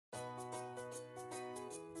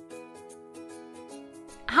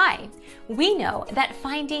Hi, we know that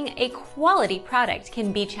finding a quality product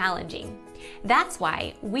can be challenging. That's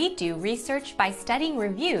why we do research by studying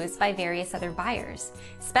reviews by various other buyers,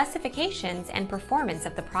 specifications, and performance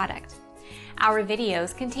of the product. Our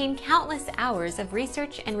videos contain countless hours of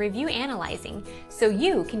research and review analyzing, so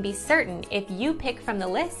you can be certain if you pick from the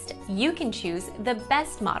list, you can choose the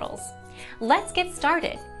best models. Let's get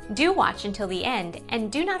started. Do watch until the end, and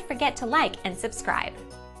do not forget to like and subscribe.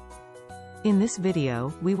 In this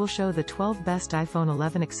video, we will show the 12 best iPhone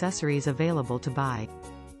 11 accessories available to buy.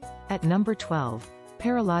 At number 12.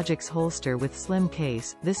 Perilogics holster with slim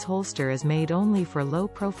case. This holster is made only for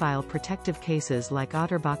low-profile protective cases like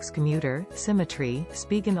OtterBox Commuter, Symmetry,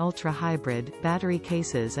 Spigen Ultra Hybrid, battery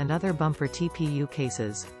cases and other bumper TPU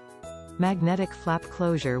cases. Magnetic flap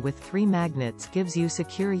closure with 3 magnets gives you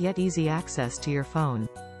secure yet easy access to your phone.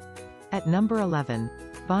 At number 11.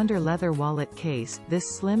 Bondir leather wallet case. This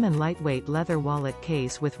slim and lightweight leather wallet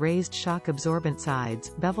case with raised shock-absorbent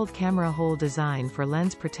sides, beveled camera hole design for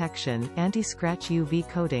lens protection, anti-scratch UV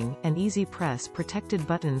coating, and easy press protected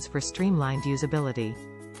buttons for streamlined usability.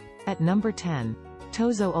 At number 10.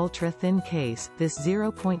 TOZO ultra thin case. This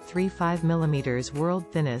 0.35mm world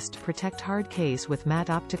thinnest protect hard case with matte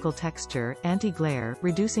optical texture, anti-glare,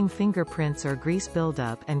 reducing fingerprints or grease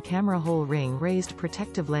buildup, and camera hole ring raised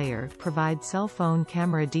protective layer provides cell phone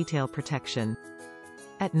camera detail protection.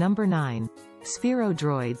 At number 9. Sphero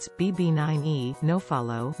Droids BB9E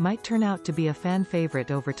nofollow might turn out to be a fan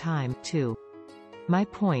favorite over time, too. My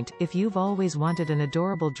point, if you've always wanted an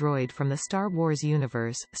adorable droid from the Star Wars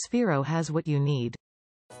universe, Sphero has what you need.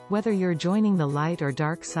 Whether you're joining the light or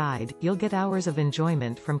dark side, you'll get hours of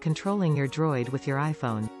enjoyment from controlling your droid with your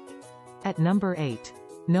iPhone. At number 8.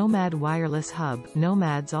 Nomad Wireless Hub.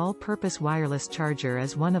 Nomad's all-purpose wireless charger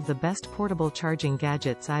is one of the best portable charging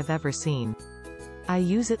gadgets I've ever seen. I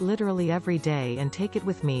use it literally every day and take it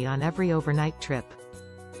with me on every overnight trip.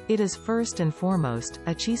 It is first and foremost,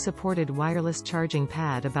 a Qi-supported wireless charging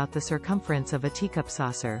pad about the circumference of a teacup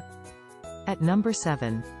saucer. At number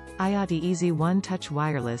 7. iOttie Easy One Touch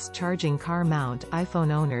Wireless Charging Car Mount.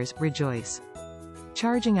 iPhone owners, rejoice.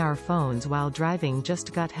 Charging our phones while driving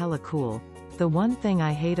just got hella cool. The one thing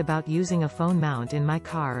I hate about using a phone mount in my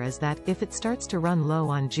car is that, if it starts to run low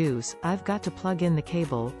on juice, I've got to plug in the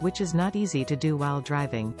cable, which is not easy to do while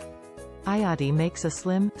driving. iOttie makes a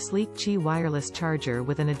slim, sleek Qi wireless charger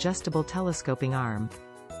with an adjustable telescoping arm.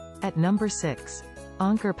 At number 6.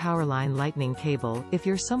 Anker Powerline Lightning cable. If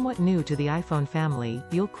you're somewhat new to the iPhone family,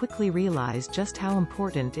 you'll quickly realize just how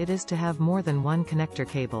important it is to have more than one connector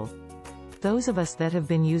cable. Those of us that have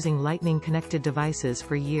been using Lightning-connected devices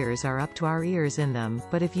for years are up to our ears in them,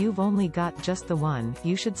 but if you've only got just the one,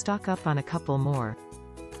 you should stock up on a couple more.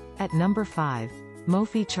 At number 5.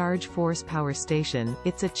 Mophie Charge Force Powerstation.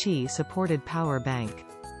 It's a Qi-supported power bank.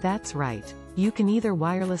 That's right. You can either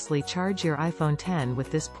wirelessly charge your iPhone X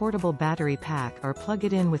with this portable battery pack or plug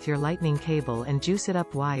it in with your Lightning cable and juice it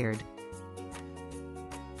up wired.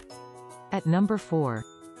 At number 4.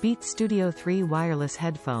 Beats Studio 3 Wireless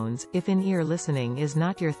Headphones. If in-ear listening is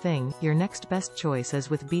not your thing, your next best choice is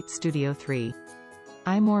with Beats Studio 3.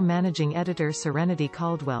 iMore managing editor Serenity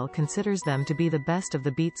Caldwell considers them to be the best of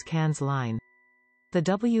the Beats Cans line. The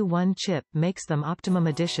W1 chip makes them optimum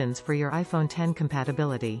additions for your iPhone X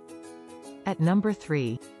compatibility. At number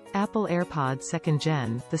 3. Apple AirPods 2nd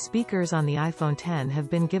Gen. The speakers on the iPhone X have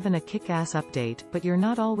been given a kick-ass update, but you're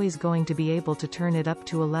not always going to be able to turn it up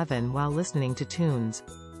to 11 while listening to tunes.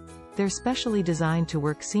 They're specially designed to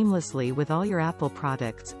work seamlessly with all your Apple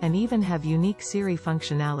products, and even have unique Siri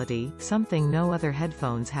functionality, something no other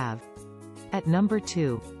headphones have. At number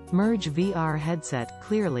 2. Merge VR headset.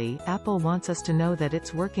 Clearly, Apple wants us to know that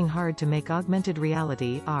it's working hard to make augmented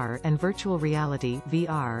reality (AR) and virtual reality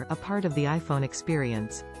 (VR) a part of the iPhone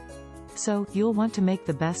experience. So, you'll want to make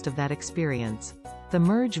the best of that experience. The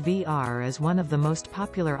Merge VR is one of the most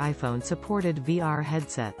popular iPhone-supported VR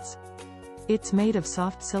headsets. It's made of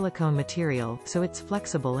soft silicone material, so it's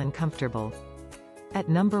flexible and comfortable. At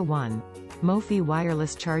number 1. Mophie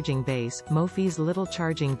Wireless Charging Base. Mophie's little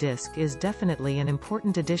charging disc is definitely an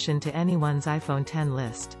important addition to anyone's iPhone X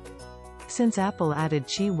list. Since Apple added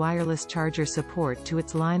Qi wireless charger support to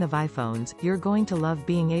its line of iPhones, you're going to love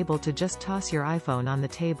being able to just toss your iPhone on the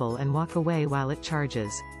table and walk away while it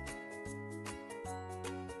charges.